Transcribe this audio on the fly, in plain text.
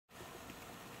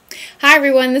Hi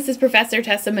everyone, this is Professor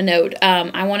Tessa Minode.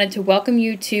 I wanted to welcome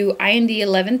you to IND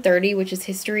 1130, which is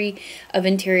History of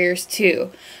Interiors 2.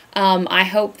 I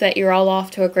hope that you're all off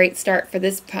to a great start for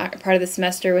this part of the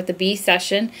semester with the B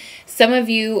session. Some of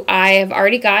you I have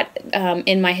already got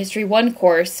in my History 1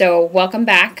 course, so welcome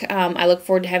back. I look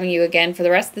forward to having you again for the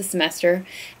rest of the semester.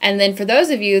 And then for those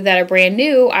of you that are brand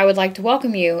new, I would like to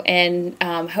welcome you and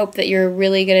hope that you're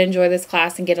really going to enjoy this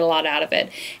class and get a lot out of it.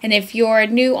 And if you're a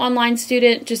new online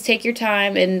student, just take your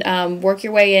time and work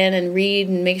your way in and read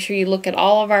and make sure you look at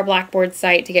all of our Blackboard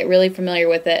site to get really familiar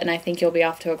with it, and I think you'll be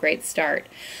off to a great start.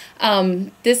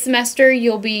 This semester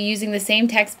you'll be using the same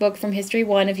textbook from History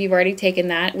 1 if you've already taken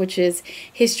that, which is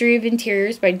History of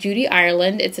Interiors by Judy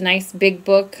Ireland. It's a nice big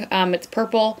book. It's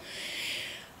purple.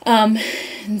 And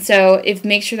so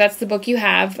make sure that's the book you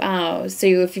have. So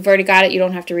if you've already got it, you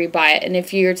don't have to rebuy it. And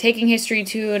if you're taking History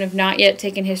 2 and have not yet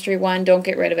taken History 1, don't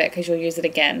get rid of it because you'll use it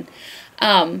again.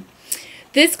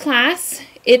 This class,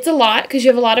 it's a lot because you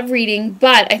have a lot of reading,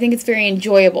 but I think it's very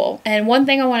enjoyable. And one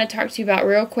thing I want to talk to you about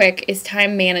real quick is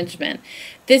time management.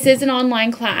 This is an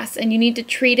online class, and you need to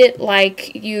treat it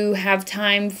like you have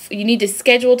time. You need to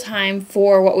schedule time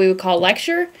for what we would call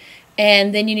lecture,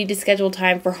 and then you need to schedule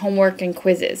time for homework and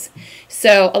quizzes.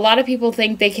 So a lot of people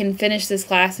think they can finish this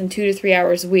class in 2 to 3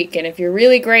 hours a week, and if you're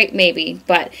really great, maybe.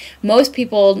 But most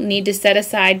people need to set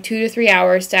aside 2 to 3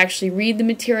 hours to actually read the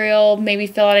material, maybe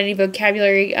fill out any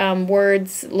vocabulary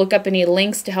words, look up any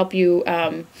links to help you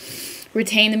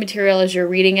retain the material as you're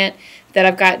reading it that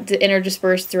I've got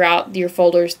interdispersed throughout your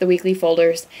folders, the weekly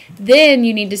folders. Then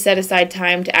you need to set aside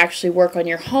time to actually work on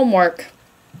your homework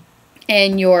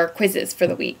and your quizzes for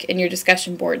the week and your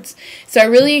discussion boards. So I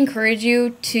really encourage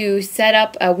you to set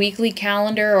up a weekly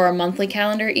calendar or a monthly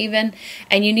calendar even,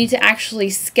 and you need to actually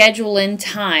schedule in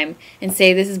time and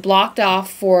say this is blocked off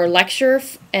for lecture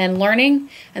and learning,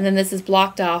 and then this is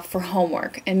blocked off for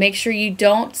homework. And make sure you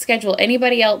don't schedule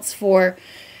anybody else for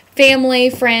family,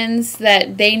 friends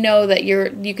that they know that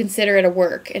you consider it a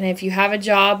work. And if you have a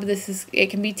job, it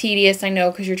can be tedious, I know,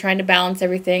 because you're trying to balance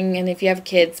everything, and if you have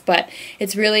kids, but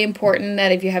it's really important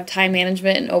that if you have time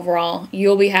management and overall,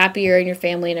 you'll be happier and your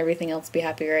family and everything else be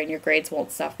happier and your grades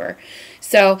won't suffer.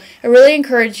 So I really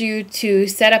encourage you to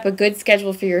set up a good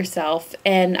schedule for yourself,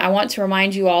 and I want to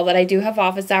remind you all that I do have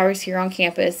office hours here on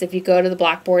campus. If you go to the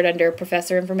Blackboard under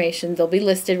Professor Information, they'll be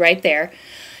listed right there.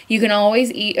 You can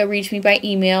always reach me by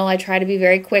email. I try to be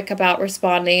very quick about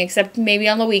responding, except maybe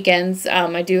on the weekends.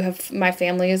 I do have my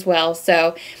family as well,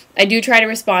 so I do try to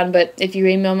respond, but if you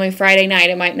email me Friday night,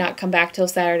 it might not come back till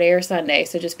Saturday or Sunday,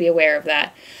 so just be aware of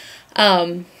that.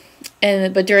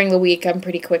 But during the week, I'm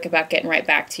pretty quick about getting right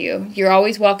back to you. You're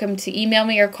always welcome to email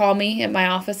me or call me at my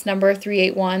office number,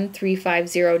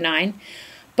 381-3509.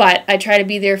 But I try to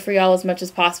be there for y'all as much as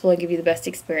possible and give you the best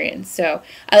experience. So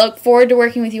I look forward to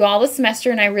working with you all this semester,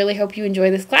 and I really hope you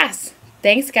enjoy this class.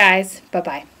 Thanks, guys.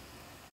 Bye-bye.